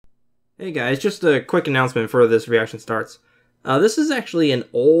Hey guys, just a quick announcement before this reaction starts. This is actually an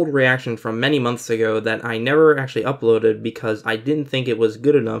old reaction from many months ago that I never actually uploaded because I didn't think it was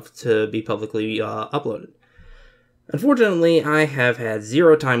good enough to be publicly uploaded. Unfortunately, I have had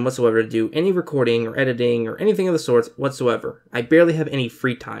zero time whatsoever to do any recording or editing or anything of the sorts whatsoever. I barely have any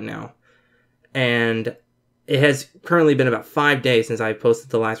free time now. And it has currently been about 5 days since I posted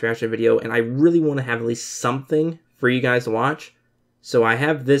the last reaction video, and I really want to have at least something for you guys to watch. So I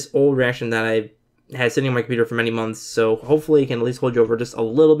have this old reaction that I had sitting on my computer for many months, so hopefully it can at least hold you over just a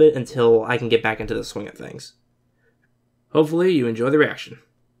little bit until I can get back into the swing of things. Hopefully you enjoy the reaction.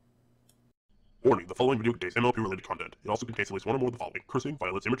 Warning, the following video contains MLP-related content. It also contains at least one or more of the following: cursing,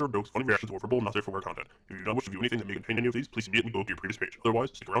 violence, immature jokes, funny reactions, or verbal, not safe for work content. If you do not wish to view anything that may contain any of these, please immediately go to your previous page. Otherwise,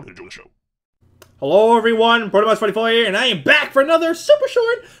 stick around and enjoy the show. Hello everyone, Brony24 here, and I am back for another super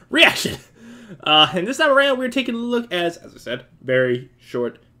short reaction. And this time around, we're taking a look as I said, very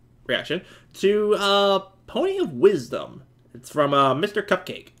short reaction, to Pony of Wisdom. It's from Mr.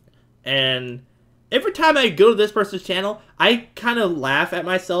 Cupcake. And every time I go to this person's channel, I kind of laugh at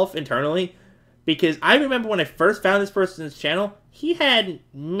myself internally, because I remember when I first found this person's channel, he had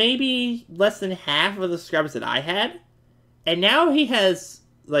maybe less than half of the subscribers that I had, and now he has,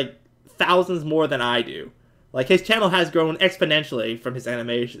 like, thousands more than I do. Like, his channel has grown exponentially from his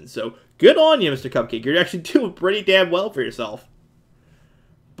animations, so good on you, Mr. Cupcake. You're actually doing pretty damn well for yourself.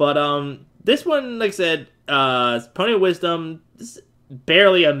 But, this one, like I said, Pony of Wisdom, this is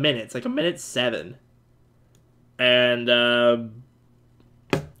barely a minute. It's like 1:07. And,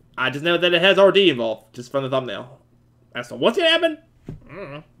 I just know that it has RD involved, just from the thumbnail. As to what's gonna happen, I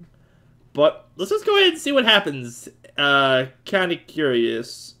don't know. But, let's just go ahead and see what happens. Kinda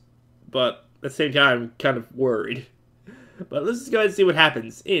curious, but at the same time, kind of worried. But let's just go ahead and see what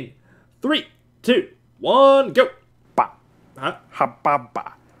happens in 3, 2, 1, go! Ba. Huh?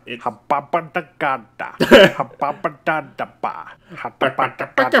 Hababa. It's... Hababadagada. Hababadadaba.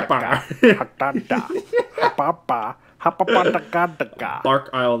 Hababadagada. Hadada. Hababa. Hababadagadaga.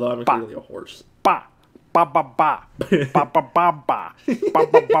 Bark Isle, though, I'm clearly a horse. Ba. Ba ba ba. Ba ba ba ba. Ba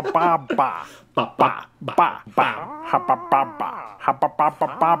ba ba ba ba. Ba, Ba ba ba. Habababa.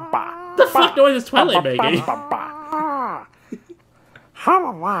 Habababa. The fuck noise is Twilight making? Ha.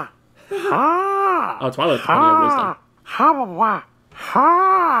 Ha. Ha. Oh, Twilight's Pony of Wisdom. Ha.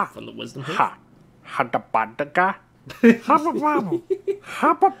 Ha. From the Wisdom Hills? Ha. Hadabadaga. Hababam.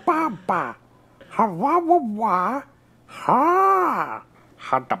 Habababa. Hawawa. Ha.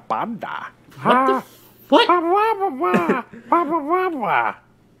 Hadabanda. What the what? Hawawa. Hawawa.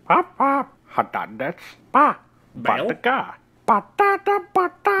 Papa. Hadandas. Pa. Bail? Badaga. Batata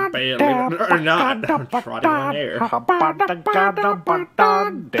batata. Bail, or not. I'm trotting on air. Habadagada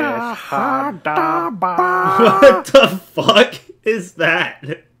batanda. Hadaba. What the fuck is that?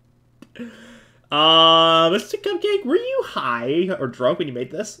 Mr. Cupcake, were you high or drunk when you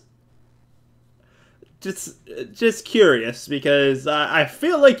made this? Just curious, because I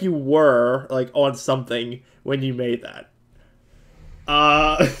feel like you were, like, on something when you made that.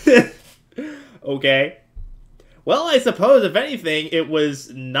 Okay. Well, I suppose, if anything, it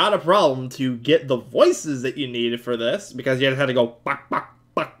was not a problem to get the voices that you needed for this, because you just had to go bak, bak,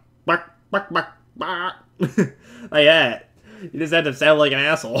 bak, bak, bak, bak, bak. Like that. You just had to sound like an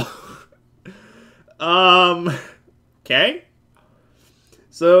asshole. Okay.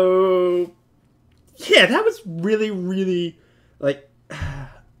 So, yeah, that was really, like,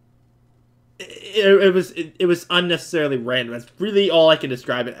 it was unnecessarily random. That's really all I can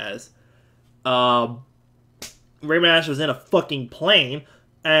describe it as. Raymash was in a fucking plane,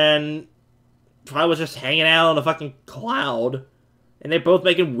 and Twilight was just hanging out on a fucking cloud, and they're both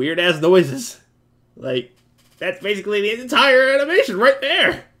making weird-ass noises. Like, that's basically the entire animation right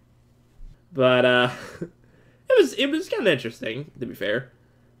there! But, it was kind of interesting, to be fair.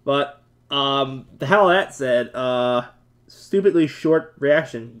 But, the hell that said, stupidly short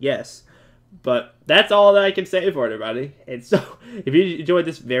reaction, yes. But that's all that I can say for it, everybody. And so, if you enjoyed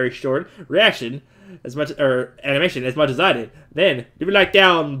this very short reaction, as much, or animation as much as I did, then leave a like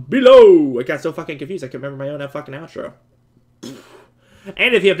down below. I got so fucking confused I couldn't remember my own fucking outro.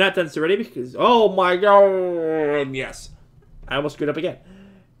 And if you have not done so already, because oh my god, yes, I almost screwed up again.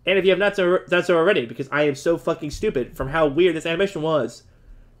 And if you have not done so already, because I am so fucking stupid from how weird this animation was,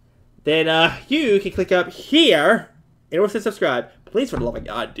 then you can click up here in order to subscribe. Please, for the love of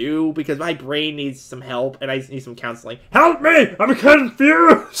God, do, because my brain needs some help and I need some counseling. Help me! I'm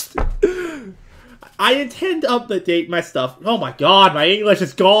confused! I intend to update my stuff. Oh my god, my English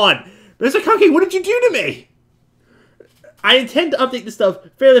is gone! Mr. Cupcake, what did you do to me? I intend to update this stuff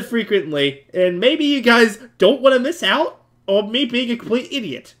fairly frequently, and maybe you guys don't want to miss out on me being a complete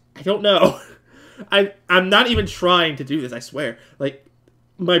idiot. I I don't know. I'm not even trying to do this, I swear. Like,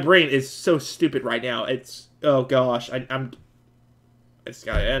 my brain is so stupid right now. It's, oh gosh, it's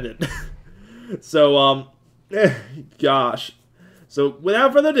gotta end it. So, gosh. So,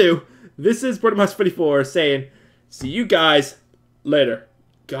 without further ado, this is Brony 54 saying, see you guys later.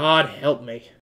 God help me.